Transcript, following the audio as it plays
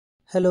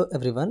Hello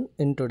everyone,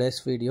 in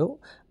today's video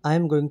I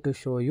am going to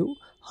show you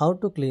how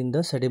to clean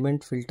the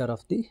sediment filter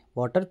of the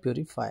water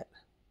purifier,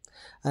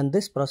 and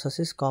this process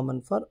is common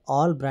for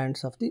all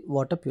brands of the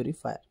water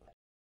purifier.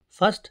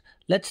 First,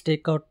 let's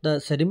take out the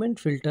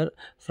sediment filter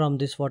from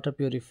this water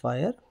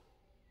purifier.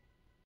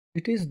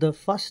 It is the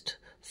first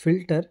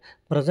filter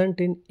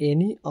present in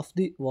any of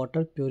the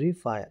water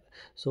purifier.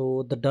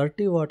 So the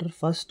dirty water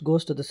first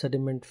goes to the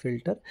sediment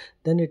filter,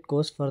 then it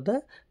goes for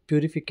the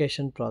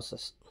purification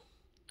process.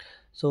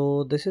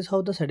 So this is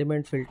how the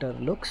sediment filter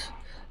looks.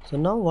 So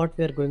now what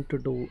we are going to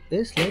do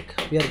is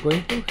we are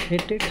going to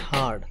hit it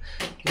hard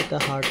with a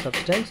hard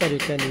substance, or you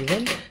can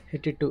even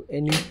hit it to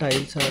any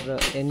tiles or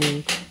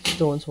any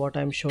stones what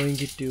I am showing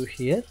it to you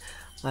here.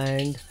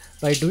 And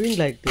by doing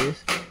like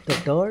this, the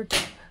dirt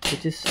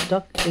which is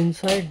stuck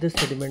inside the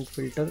sediment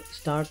filter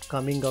start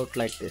coming out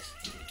like this.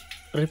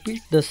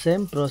 Repeat the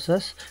same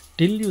process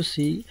till you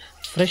see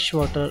fresh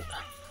water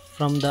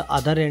from the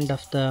other end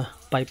of the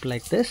pipe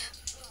like this.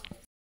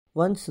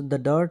 Once the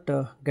dirt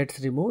gets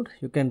removed,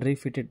 you can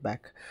refit it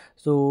back.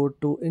 So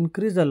to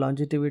increase the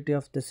longevity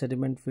of the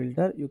sediment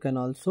filter, you can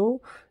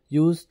also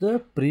use the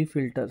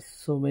pre-filters.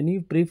 So many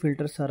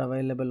pre-filters are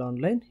available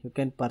online. You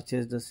can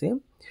purchase the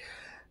same,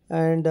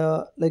 and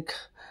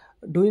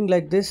doing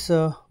like this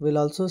will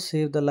also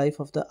save the life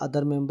of the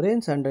other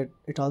membranes, and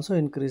it also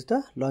increase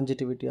the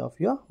longevity of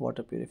your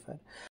water purifier.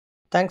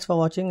 Thanks for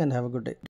watching and have a good day.